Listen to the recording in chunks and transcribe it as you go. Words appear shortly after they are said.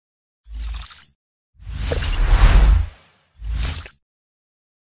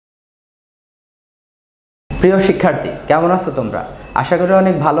প্রিয় শিক্ষার্থী, কেমন আছো তোমরা? আশা করি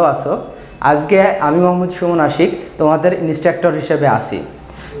অনেক ভালো আছো। আজকে আমি মোহাম্মদ সুমন আশিক তোমাদের ইনস্ট্রাক্টর হিসেবে আছি।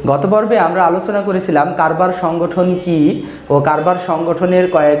 গত পর্বে আমরা আলোচনা করেছিলাম কারবার সংগঠন কি ও কারবার সংগঠনের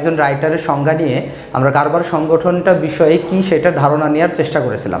কয়েকজন রাইটারের সংজ্ঞা নিয়ে আমরা কারবার সংগঠনটা বিষয়ে কি সেটা ধারণা নেওয়ার চেষ্টা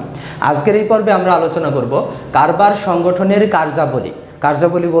করেছিলাম। আজকের এই পর্বে আমরা আলোচনা করব কারবার সংগঠনের কার্যাবলী।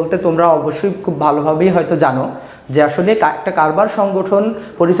 কার্যাবলী বলতে তোমরা অবশ্যই খুব ভালোভাবেই হয়তো জানো যে আসলে একটা কারবার সংগঠন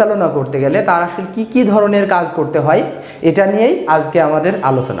পরিচালনা করতে গেলে তার আসলে কি ধরনের কাজ করতে হয়, এটা নিয়েই আজকে আমাদের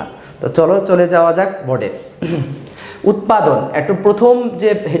আলোচনা। তো চলো চলে যাওয়া যাক বোর্ডে। উৎপাদন, একটা প্রথম যে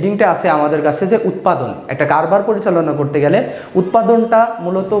হেডিংটা আছে আমাদের কাছে, যে উৎপাদন। একটা কারবার পরিচালনা করতে গেলে উৎপাদনটা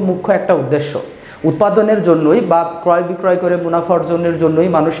মূলত মুখ্য একটা উদ্দেশ্য। উৎপাদনের জন্যই বা ক্রয় বিক্রয় করে মুনাফা অর্জনের জন্যই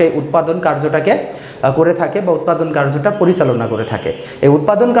মানুষ এই উৎপাদন কার্যটাকে করে থাকে বা উৎপাদন কার্যটা পরিচালনা করে থাকে। এই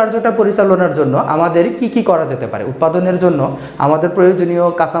উৎপাদন কার্যটা পরিচালনার জন্য আমাদের কি করা যেতে পারে? উৎপাদনের জন্য আমাদের প্রয়োজনীয়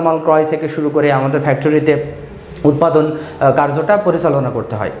কাঁচামাল ক্রয় থেকে শুরু করে আমাদের ফ্যাক্টরিতে উৎপাদন কার্যটা পরিচালনা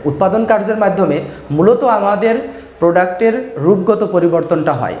করতে হয়। উৎপাদন কার্যের মাধ্যমে মূলত আমাদের প্রোডাক্টের রূপগত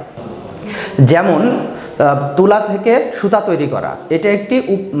পরিবর্তনটা হয়। যেমন তুলা থেকে সুতা তৈরি করা, এটা একটি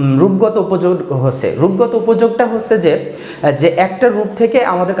রূপগত উপযোগ হচ্ছে। রূপগত উপযোগটা হচ্ছে যে একটা রূপ থেকে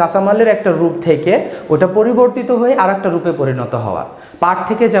আমাদের কাঁচামালের একটা রূপ থেকে ওটা পরিবর্তিত হয়ে আর একটা রূপে পরিণত হওয়া। পাট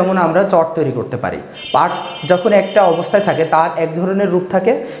থেকে যেমন আমরা চট তৈরি করতে পারি। পাট যখন একটা অবস্থায় থাকে তার এক ধরনের রূপ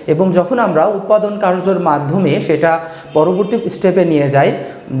থাকে, এবং যখন আমরা উৎপাদন কার্যের মাধ্যমে সেটা পরবর্তী স্টেপে নিয়ে যাই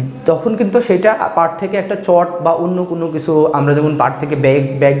তখন কিন্তু সেটা পাট থেকে একটা চট বা অন্য কোনো কিছু, আমরা যেমন পাট থেকে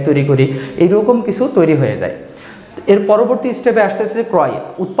ব্যাগ তৈরি করি, এইরকম কিছু তৈরি হয়ে যায়। এর পরবর্তী স্টেপে আসতেছে ক্রয়।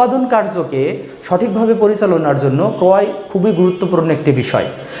 উৎপাদন কার্যকে সঠিকভাবে পরিচালনার জন্য ক্রয় খুবই গুরুত্বপূর্ণ একটি বিষয়।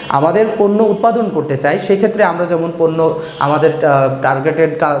 আমাদের পণ্য উৎপাদন করতে চাই, সেক্ষেত্রে আমরা যেমন পণ্য আমাদের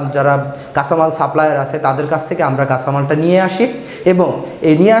টার্গেটেড যারা কাঁচামাল সাপ্লায়ার আছে তাদের কাছ থেকে আমরা কাঁচামালটা নিয়ে আসি, এবং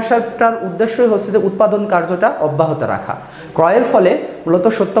এই নিয়ে আসাটার উদ্দেশ্যই হচ্ছে যে উৎপাদন কার্যটা অব্যাহত রাখা। ক্রয়ের ফলে মূলত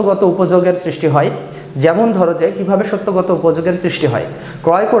সত্যগত উপযোগের সৃষ্টি হয়। যেমন ধরো যে কীভাবে সত্যগত উপযোগের সৃষ্টি হয়।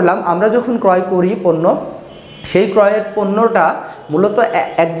 ক্রয় করলাম, আমরা যখন ক্রয় করি পণ্য, সেই ক্রয়ের পণ্যটা মূলত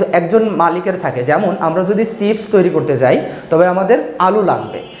একজন মালিকের থাকে। যেমন আমরা যদি চিপস তৈরি করতে যাই তবে আমাদের আলু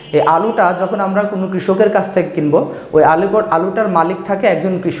লাগবে। এই আলুটা যখন আমরা কোনো কৃষকের কাছ থেকে কিনবো, ওই আলুটার মালিক থাকে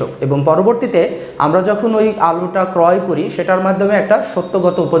একজন কৃষক, এবং পরবর্তীতে আমরা যখন ওই আলুটা ক্রয় করি সেটার মাধ্যমে একটা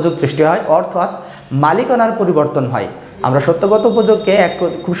সত্যগত উপযোগ সৃষ্টি হয়, অর্থাৎ মালিকানার পরিবর্তন হয়। আমরা সত্যগত উপযোগকে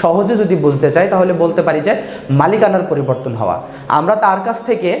খুব সহজে যদি বুঝতে চাই তাহলে বলতে পারি যে মালিকানার পরিবর্তন হওয়া। আমরা তার কাছ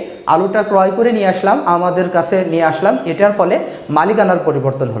থেকে আলুটা ক্রয় করে নিয়ে আসলাম, আমাদের কাছে নিয়ে আসলাম, এটার ফলে মালিকানার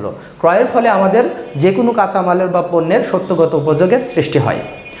পরিবর্তন হলো। ক্রয়ের ফলে আমাদের যে কোনো কাঁচামালের বা পণ্যের সত্যগত উপযোগের সৃষ্টি হয়।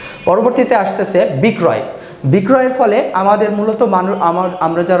 পরবর্তীতে আসতেছে বিক্রয়। বিক্রয়ের ফলে আমাদের মূলত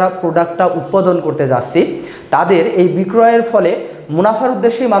আমরা যারা প্রোডাক্টটা উৎপাদন করতে যাচ্ছি তাদের এই বিক্রয়ের ফলে মুনাফার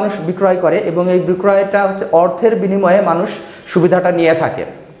উদ্দেশ্যেই মানুষ বিক্রয় করে, এবং এই বিক্রয়টা হচ্ছে অর্থের বিনিময়ে মানুষ সুবিধাটা নিয়ে থাকে।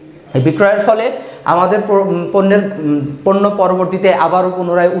 এই বিক্রয়ের ফলে আমাদের পণ্য পরবর্তীতে আবারও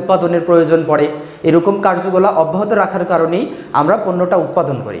পুনরায় উৎপাদনের প্রয়োজন পড়ে। এরকম কার্যগুলো অব্যাহত রাখার কারণেই আমরা পণ্যটা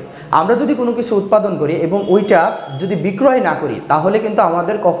উৎপাদন করি। আমরা যদি কোনো কিছু উৎপাদন করি এবং ওইটা যদি বিক্রয় না করি তাহলে কিন্তু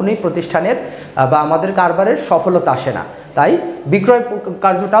আমাদের কখনোই প্রতিষ্ঠানের বা আমাদের কারবারের সফলতা আসে না। তাই বিক্রয়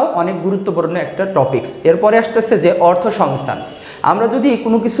কার্যটাও অনেক গুরুত্বপূর্ণ একটা টপিকস। এরপরে আসতেছে যে অর্থ সংস্থান। আমরা যদি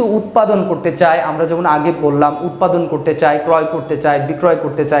কোনো কিছু উৎপাদন করতে চাই, আমরা যেমন আগে বললাম উৎপাদন করতে চাই, ক্রয় করতে চাই, বিক্রয়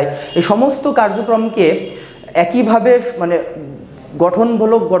করতে চাই, এই সমস্ত কার্যক্রমকে একইভাবে মানে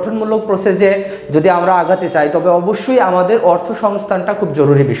গঠনমূলক প্রসেসে যদি আমরা আগাতে চাই তবে অবশ্যই আমাদের অর্থ সংস্থানটা খুব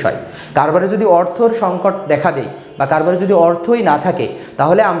জরুরি বিষয়। কারবারে যদি অর্থর সংকট দেখা দেয় বা কারবারে যদি অর্থই না থাকে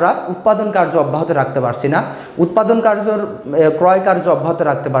তাহলে আমরা উৎপাদন কার্য অব্যাহত রাখতে পারছি না, উৎপাদন কার্যর ক্রয় কার্য অব্যাহত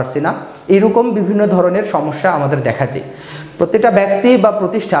রাখতে পারছি না। এইরকম বিভিন্ন ধরনের সমস্যা আমাদের দেখা যায়। প্রত্যেকটা ব্যক্তি বা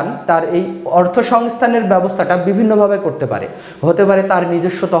প্রতিষ্ঠান তার এই অর্থ সংস্থানের ব্যবস্থাটা বিভিন্নভাবে করতে পারে। হতে পারে তার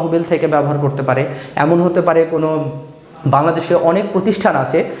নিজস্ব তহবিল থেকে ব্যবহার করতে পারে, এমন হতে পারে কোনো বাংলাদেশে অনেক প্রতিষ্ঠান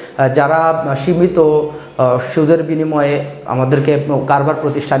আছে যারা সীমিত সুদের বিনিময়ে আমাদেরকে কারবার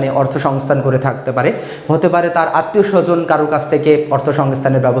প্রতিষ্ঠানে অর্থ সংস্থান করে থাকতে পারে। হতে পারে তার আত্মীয় স্বজন কারোর কাছ থেকে অর্থ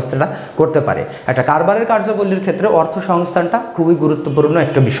সংস্থানের ব্যবস্থাটা করতে পারে। একটা কারবারের কার্যাবলীর ক্ষেত্রে অর্থ সংস্থানটা খুবই গুরুত্বপূর্ণ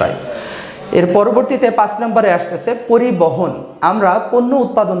একটা বিষয়। এর পরবর্তীতে 5 নম্বরে আসতেছে পরিবহন। আমরা পণ্য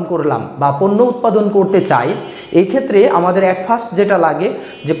উৎপাদন করলাম বা পণ্য উৎপাদন করতে চাই, এই ক্ষেত্রে আমাদের ফার্স্ট যেটা লাগে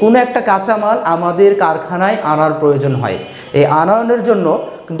যে কোনো একটা কাঁচামাল আমাদের কারখানায় আনার প্রয়োজন হয়। এই আনয়নের জন্য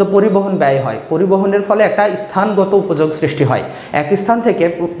কিন্তু পরিবহন ব্যয় হয়। পরিবহনের ফলে একটা স্থানগত উপযোগ সৃষ্টি হয়, এক স্থান থেকে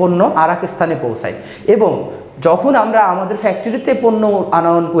পণ্য আর এক স্থানে পৌঁছায়। এবং যখন আমরা আমাদের ফ্যাক্টরিতে পণ্য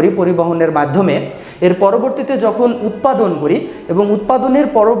আনয়ন করি পরিবহনের মাধ্যমে, এর পরবর্তীতে যখন উৎপাদন করি এবং উৎপাদনের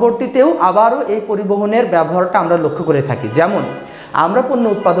পরবর্তীতেও আবারও এই পরিবহনের ব্যবহারটা আমরা লক্ষ্য করে থাকি। যেমন আমরা পণ্য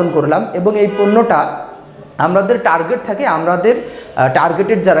উৎপাদন করলাম এবং এই পণ্যটা আমাদের টার্গেট থাকে আমাদের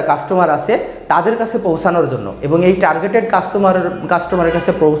টার্গেটেড যারা কাস্টমার আছে তাদের কাছে পৌঁছানোর জন্য, এবং এই টার্গেটেড কাস্টমারের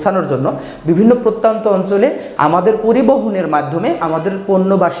কাছে পৌঁছানোর জন্য বিভিন্ন প্রত্যন্ত অঞ্চলে আমাদের পরিবহনের মাধ্যমে আমাদের পণ্য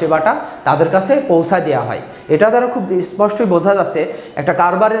বা সেবাটা তাদের কাছে পৌঁছায় দেওয়া হয়। এটা দ্বারা খুব স্পষ্টই বোঝা যাচ্ছে একটা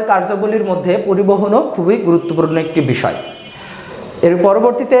কারবারের কার্যাবলীর মধ্যে পরিবহনও খুবই গুরুত্বপূর্ণ একটি বিষয়। এর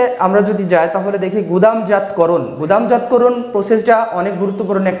পরবর্তীতে আমরা যদি যাই তাহলে দেখি গুদামজাতকরণ প্রসেসটা অনেক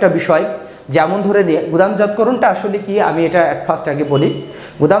গুরুত্বপূর্ণ একটা বিষয়। যেমন ধরে নিয়ে গুদামজাতকরণটা আসলে কি, আমি এটা ফার্স্ট আগে বলি।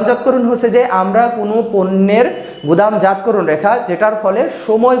 গুদামজাতকরণ হচ্ছে যে আমরা কোনো পণ্যের গুদামজাতকরণ রেখা, যেটার ফলে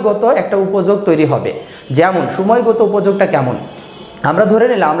সময়গত একটা উপযোগ তৈরি হবে। যেমন সময়গত উপযোগটা কেমন, আমরা ধরে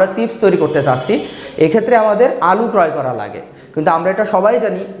নিলাম আমরা চিপস তৈরি করতে চাচ্ছি, এক্ষেত্রে আমাদের আলু ক্রয় করা লাগে, কিন্তু আমরা এটা সবাই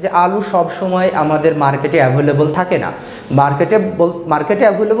জানি যে আলু সব সময় আমাদের মার্কেটে অ্যাভেলেবল থাকে না। মার্কেটে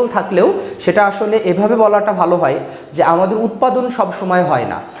অ্যাভেলেবল থাকলেও সেটা আসলে এভাবে বলাটা ভালো হয় যে আমাদের উৎপাদন সব সময় হয়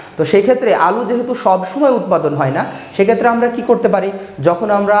না। তো সেই ক্ষেত্রে আলু যেহেতু সব সময় উৎপাদন হয় না, সেক্ষেত্রে আমরা কি করতে পারি, যখন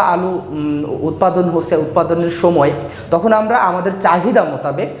আমরা আলু উৎপাদনের সময়, তখন আমরা আমাদের চাহিদা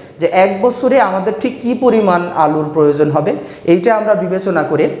মোতাবেক যে এক বছরে আমাদের ঠিক কী পরিমাণ আলুর প্রয়োজন হবে এইটা আমরা বিবেচনা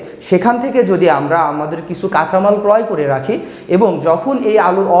করে সেখান থেকে যদি আমরা আমাদের কিছু কাঁচামাল ক্রয় করে রাখি, এবং যখন এই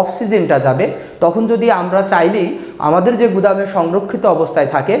আলুর অফ সিজনটা যাবে তখন যদি আমরা চাইলেই আমাদের যে গুদামে সংরক্ষিত অবস্থায়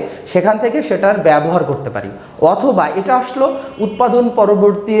থাকে সেখান থেকে সেটার ব্যবহার করতে পারি। অথবা এটা আসলো উৎপাদন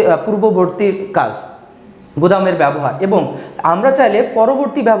পূর্ববর্তী কাজ, গুদামের ব্যবহার, এবং আমরা চাইলে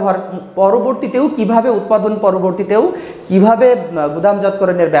পরবর্তীতেও কিভাবে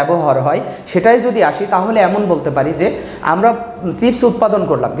গুদামজাতকরণের ব্যবহার হয় সেটাই যদি আসি, তাহলে এমন বলতে পারি যে আমরা চিপস উৎপাদন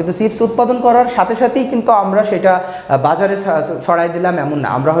করলাম, কিন্তু চিপস উৎপাদন করার সাথে সাথেই কিন্তু আমরা সেটা বাজারে ছড়াই দিলাম এমন না।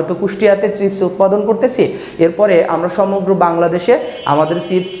 আমরা হয়তো কুষ্টিয়াতে চিপস উৎপাদন করতেছি, এরপরে আমরা সমগ্র বাংলাদেশে আমাদের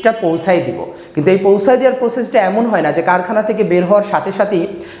চিপসটা পৌঁছাই দিব, কিন্তু এই পৌঁছাই দেওয়ার প্রসেসটা এমন হয় না যে কারখানা থেকে বের হওয়ার সাথে সাথেই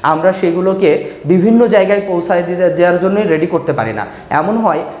আমরা সেগুলোকে বিভিন্ন জায়গায় পৌঁছায় দেওয়ার জন্যই রেডি করতে পারি না। এমন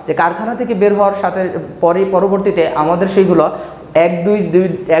হয় যে কারখানা থেকে বের হওয়ার সাথে পরবর্তীতে আমাদের সেইগুলো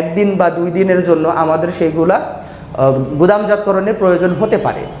একদিন বা 2 দিনের জন্য আমাদের সেইগুলা গুদামজাতকরণের প্রয়োজন হতে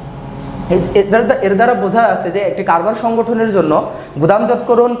পারে। এর দ্বারা বোঝা যাচ্ছে যে একটি কারবার সংগঠনের জন্য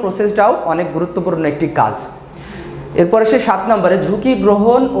গুদামজাতকরণ প্রসেসটাও অনেক গুরুত্বপূর্ণ একটি কাজ। এরপরে 7 নম্বরে ঝুঁকি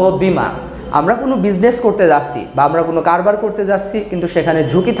গ্রহণ ও বীমা। আমরা কোনো বিজনেস করতে যাচ্ছি বা আমরা কোনো কারবার করতে যাচ্ছি, কিন্তু সেখানে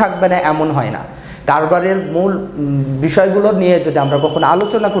ঝুঁকি থাকবে না এমন হয় না। কারবারের মূল বিষয়গুলো নিয়ে যদি আমরা কখনো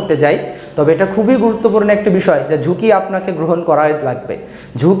আলোচনা করতে যাই, তবে এটা খুবই গুরুত্বপূর্ণ একটি বিষয় যে ঝুঁকি আপনাকে গ্রহণ করাই লাগবে।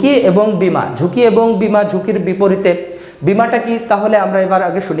 ঝুঁকি এবং বীমা, ঝুঁকির বিপরীতে বীমাটা কি, তাহলে আমরা এবার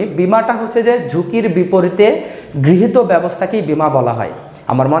আগে শুনি। বীমাটা হচ্ছে যে ঝুঁকির বিপরীতে গৃহীত ব্যবস্থাকেই বীমা বলা হয়।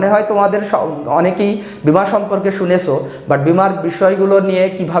 আমার মনে হয় তোমাদের অনেকেই বিমা সম্পর্কে শুনেছো, বাট বিমার বিষয়গুলো নিয়ে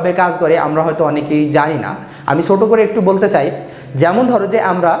কিভাবে কাজ করে আমরা হয়তো অনেকেই জানি না। আমি ছোট করে একটু বলতে চাই। যেমন ধরো যে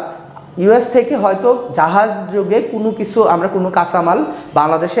আমরা ইউএস থেকে হয়তো জাহাজ যোগে আমরা কোনো কাঁচামাল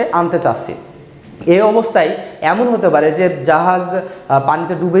বাংলাদেশে আনতে চাচ্ছি। এই অবস্থায় এমন হতে পারে যে জাহাজ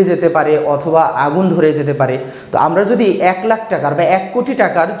পানিতে ডুবে যেতে পারে অথবা আগুন ধরে যেতে পারে। তো আমরা যদি 1 লাখ টাকার বা 1 কোটি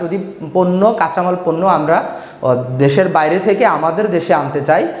টাকার যদি কাঁচামাল পণ্য আমরা দেশের বাইরে থেকে আমাদের দেশে আনতে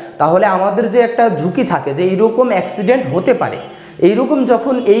চাই, তাহলে আমাদের যে একটা ঝুঁকি থাকে যে এইরকম অ্যাক্সিডেন্ট হতে পারে, এইরকম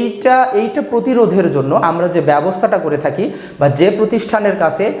যখন এইটা প্রতিরোধের জন্য আমরা যে ব্যবস্থাটা করে থাকি বা যে প্রতিষ্ঠানের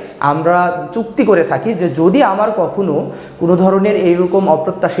কাছে আমরা চুক্তি করে থাকি যে যদি আমার কখনো কোনো ধরনের এইরকম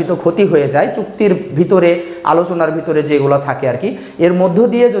অপ্রত্যাশিত ক্ষতি হয়ে যায়, চুক্তির ভিতরে আলোচনার ভিতরে যেগুলো থাকে আর কি, এর মধ্য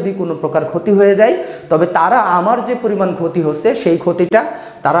দিয়ে যদি কোনো প্রকার ক্ষতি হয়ে যায়, তবে তারা আমার যে পরিমাণ ক্ষতি হচ্ছে সেই ক্ষতিটা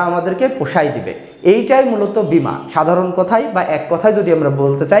তারা আমাদেরকে পোষাই দিবে। এইটাই মূলত বীমা। সাধারণ কথায় বা এক কথায় যদি আমরা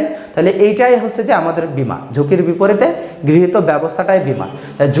বলতে চাই, তাহলে এইটাই হচ্ছে যে আমাদের বীমা। ঝুঁকির বিপরীতে গৃহীত ব্যবস্থাটাই বীমা।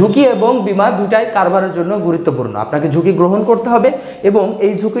 ঝুঁকি এবং বীমা দুটাই কারবারের জন্য গুরুত্বপূর্ণ। আপনাকে ঝুঁকি গ্রহণ করতে হবে এবং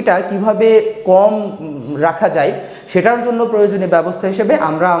এই ঝুঁকিটা কিভাবে কম রাখা যায় সেটার জন্য প্রয়োজনীয় ব্যবস্থা হিসেবে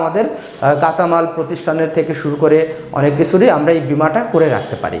আমরা আমাদের কাঁচামাল প্রতিষ্ঠানের থেকে শুরু করে অনেক কিছুরই আমরা এই বীমাটা করে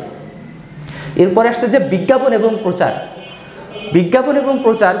রাখতে পারি। এরপরে আসছে যে বিজ্ঞাপন এবং প্রচার। বিজ্ঞাপন এবং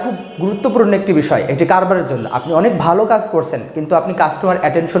প্রচার খুব গুরুত্বপূর্ণ একটি বিষয় একটি কারবারের জন্য। আপনি অনেক ভালো কাজ করছেন, কিন্তু আপনি কাস্টমার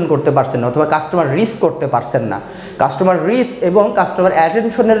অ্যাটেনশন করতে পারছেন না অথবা কাস্টমার রিচ করতে পারছেন না। কাস্টমার রিচ এবং কাস্টমার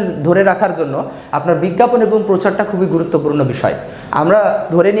অ্যাটেনশনের ধরে রাখার জন্য আপনার বিজ্ঞাপন এবং প্রচারটা খুবই গুরুত্বপূর্ণ বিষয়। আমরা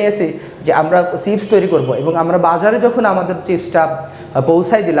ধরে নিয়েছি যে আমরা চিপস তৈরি করব এবং আমরা বাজারে যখন আমাদের চিপসটা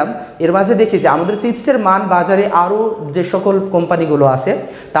পৌঁছাই দিলাম, এর মাঝে দেখি যে আমাদের চিপসের মান বাজারে আরও যে সকল কোম্পানিগুলো আছে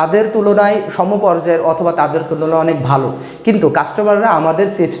তাদের তুলনায় সমপর্যায়ের অথবা তাদের তুলনায় অনেক ভালো, কিন্তু কাস্টমাররা আমাদের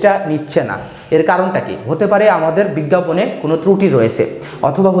চিপসটা নিচ্ছে না। এর কারণটা কি? হতে পারে আমাদের বিজ্ঞাপনে কোনো ত্রুটি রয়েছে,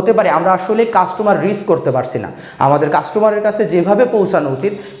 অথবা হতে পারে আমরা আসলে কাস্টমার রিচ করতে পারছি না। আমাদের কাস্টমারের কাছে যেভাবে পৌঁছানো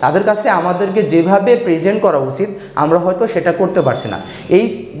উচিত, তাদের কাছে আমাদেরকে যেভাবে প্রেজেন্ট করা উচিত, আমরা হয়তো সেটা করতে পারছি না। এই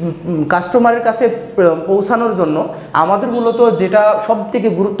কাস্টমারের কাছে পৌঁছানোর জন্য আমাদের মূলত যেটা সবথেকে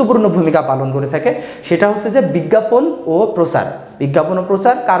গুরুত্বপূর্ণ ভূমিকা পালন করে থাকে, সেটা হচ্ছে যে বিজ্ঞাপন ও প্রচার। বিজ্ঞাপন ও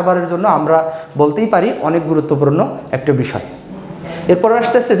প্রচার কারবারের জন্য আমরা বলতেই পারি অনেক গুরুত্বপূর্ণ একটা বিষয়। এরপর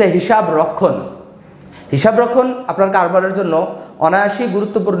আসতেছে যে হিসাব রক্ষণ। হিসাব রক্ষণ আপনার কারবারের জন্য অনায়াসই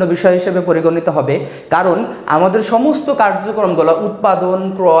গুরুত্বপূর্ণ বিষয় হিসেবে পরিগণিত হবে, কারণ আমাদের সমস্ত কার্যক্রমগুলো উৎপাদন,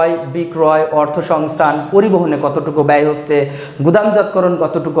 ক্রয়, বিক্রয়, অর্থসংস্থান, পরিবহনে কতটুকু ব্যয় হচ্ছে, গুদামজাতকরণ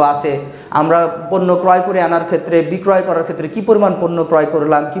কতটুকু আছে, আমরা পণ্য ক্রয় করে আনার ক্ষেত্রে, বিক্রয় করার ক্ষেত্রে কী পরিমাণ পণ্য ক্রয়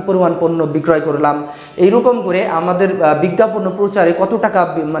করলাম, কী পরিমাণ পণ্য বিক্রয় করলাম, এইরকম করে আমাদের বিজ্ঞাপন ও প্রচারে কত টাকা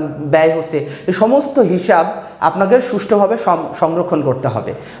ব্যয় হচ্ছে, এই সমস্ত হিসাব আপনাকে সুষ্ঠুভাবে সংরক্ষণ করতে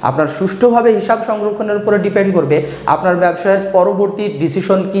হবে। আপনার সুষ্ঠুভাবে হিসাব সংরক্ষণের উপরে ডিপেন্ড করবে আপনার ব্যবসার পরবর্তী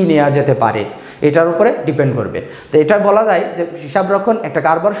ডিসিশন কি নেওয়া যেতে পারে, এটার উপরে ডিপেন্ড করবে। তো এটা বলা যায় যে হিসাব রক্ষণ একটা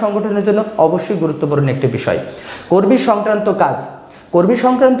কারবার সংগঠনের জন্য অবশ্যই গুরুত্বপূর্ণ একটি বিষয়। কর্মী সংক্রান্ত কাজ। কর্মী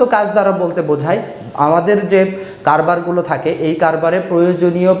সংক্রান্ত কাজ দ্বারা বলতে বোঝায় আমাদের যে কারবারগুলো থাকে, এই কারবারে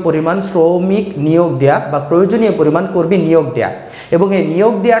প্রয়োজনীয় পরিমাণ শ্রমিক নিয়োগ দেয়া বা প্রয়োজনীয় পরিমাণ কর্মী নিয়োগ দেয়া, এবং এই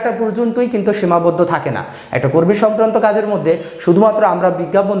নিয়োগ দেওয়াটা পর্যন্তই কিন্তু সীমাবদ্ধ থাকে না। একটা কর্মী সংক্রান্ত কাজের মধ্যে শুধুমাত্র আমরা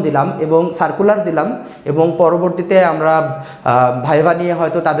বিজ্ঞাপন দিলাম এবং সার্কুলার দিলাম এবং পরবর্তীতে আমরা ভাইভা নিয়ে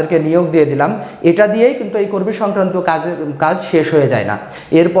হয়তো তাদেরকে নিয়োগ দিয়ে দিলাম, এটা দিয়েই কিন্তু এই কর্মী সংক্রান্ত কাজ শেষ হয়ে যায় না।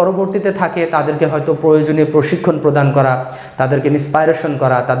 এর পরবর্তীতে থাকে তাদেরকে হয়তো প্রয়োজনীয় প্রশিক্ষণ প্রদান করা, তাদেরকে ইন্সপাইরেশন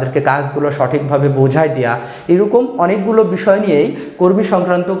করা, তাদেরকে কাজগুলো সঠিকভাবে বোঝাই দেওয়া, এরকম অনেকগুলো বিষয় নিয়েই কর্মী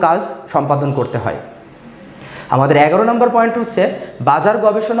সংক্রান্ত কাজ সম্পাদন করতে হয়। আমাদের 11 নম্বর পয়েন্ট হচ্ছে বাজার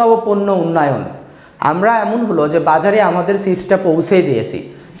গবেষণা ও পণ্য উন্নয়ন। আমরা এমন হলো যে বাজারে আমাদের চিপসটা পৌঁছেই দিয়েছি,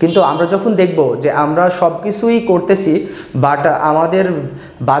 কিন্তু আমরা যখন দেখব যে আমরা সব কিছুই করতেছি বাট আমাদের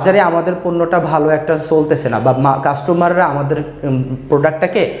বাজারে আমাদের পণ্যটা ভালো একটা চলতেছে না, বা কাস্টমাররা আমাদের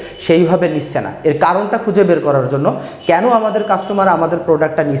প্রোডাক্টটাকে সেইভাবে নিচ্ছে না, এর কারণটা খুঁজে বের করার জন্য, কেন আমাদের কাস্টমার আমাদের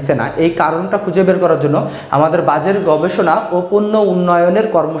প্রোডাক্টটা নিচ্ছে না, এই কারণটা খুঁজে বের করার জন্য আমাদের বাজার গবেষণা ও পণ্য উন্নয়নের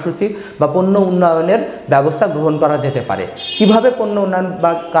কর্মসূচি বা পণ্য উন্নয়নের ব্যবস্থা গ্রহণ করা যেতে পারে। কিভাবে পণ্য উন্নয়ন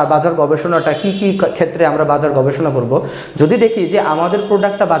বা বাজার গবেষণাটা কি কি ক্ষেত্রে আমরা বাজার গবেষণা করব? যদি দেখি যে আমাদের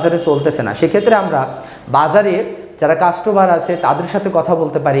প্রোডাক্টটা বাজারে চলতেছে না, সেক্ষেত্রে আমরা বাজারে যারা কাস্টমার আছে তাদের সাথে কথা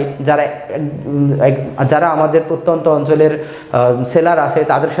বলতে পারি, যারা আমাদের প্রত্যন্ত অঞ্চলের সেলার আছে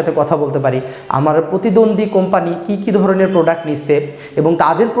তাদের সাথে কথা বলতে পারি, আমার প্রতিদ্বন্দ্বী কোম্পানি কি কি ধরনের প্রোডাক্ট নিচ্ছে এবং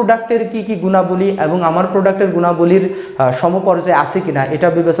তাদের প্রোডাক্টের কি কি গুণাবলী এবং আমার প্রোডাক্টের গুণাবলীর সমপর্যায়ে আছে কিনা এটা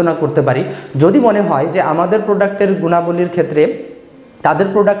বিবেচনা করতে পারি। যদি মনে হয় যে আমাদের প্রোডাক্টের গুণাবলীর ক্ষেত্রে তাদের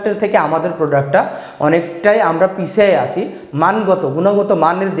প্রোডাক্টের থেকে আমাদের প্রোডাক্টটা অনেকটাই আমরা পিছিয়ে আসি গুণগত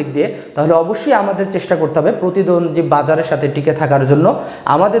মানের দিক দিয়ে, তাহলে অবশ্যই আমাদের চেষ্টা করতে হবে প্রতিদ্বন্দ্বী বাজারের সাথে টিকে থাকার জন্য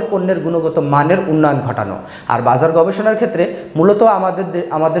আমাদের পণ্যের গুণগত মানের উন্নয়ন ঘটানো। আর বাজার গবেষণার ক্ষেত্রে মূলত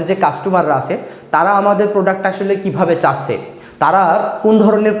আমাদের যে কাস্টমাররা আছে তারা আমাদের প্রোডাক্ট আসলে কিভাবে চাচ্ছে, তারা কোন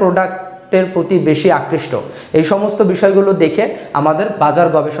ধরনের প্রোডাক্টের প্রতি বেশি আকৃষ্ট, এই সমস্ত বিষয়গুলো দেখে আমাদের বাজার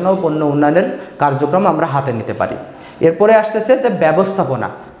গবেষণা ও পণ্য উন্নয়নের কার্যক্রম আমরা হাতে নিতে পারি। এরপরে আসতেছে যে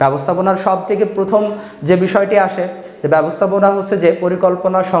ব্যবস্থাপনার সব থেকে প্রথম যে বিষয়টি আসে, যে ব্যবস্থাপনা হচ্ছে যে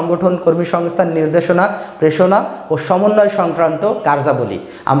পরিকল্পনা, সংগঠন, কর্মী সংস্থান, নির্দেশনা, প্রেষণা ও সমন্বয় সংক্রান্ত কার্যাবলী।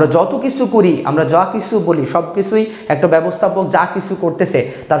 আমরা যত কিছু করি, আমরা যা কিছু বলি, সব কিছুই একটা ব্যবস্থাপক যা কিছু করতেছে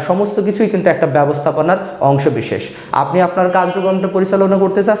তার সমস্ত কিছুই কিন্তু একটা ব্যবস্থাপনার অংশ বিশেষ। আপনি আপনার কার্যক্রমটা পরিচালনা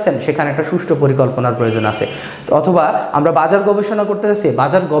করতে চাচ্ছেন, সেখানে একটা সুষ্ঠু পরিকল্পনার প্রয়োজন আছে। অথবা আমরা বাজার গবেষণা করতে চাচ্ছি,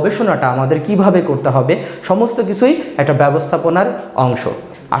 বাজার গবেষণাটা আমাদের কিভাবে করতে হবে, সমস্ত কিছুই একটা ব্যবস্থাপনার অংশ।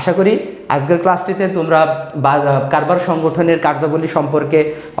 আশা করি আজকের ক্লাসটিতে তোমরা কারবার সংগঠনের কার্যাবলী সম্পর্কে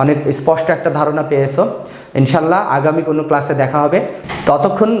অনেক স্পষ্ট একটা ধারণা পেয়েছো। ইনশাল্লাহ আগামী কোনো ক্লাসে দেখা হবে।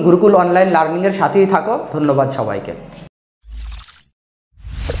 ততক্ষণ গুরুকুল অনলাইন লার্নিংয়ের সাথেই থাকো। ধন্যবাদ সবাইকে।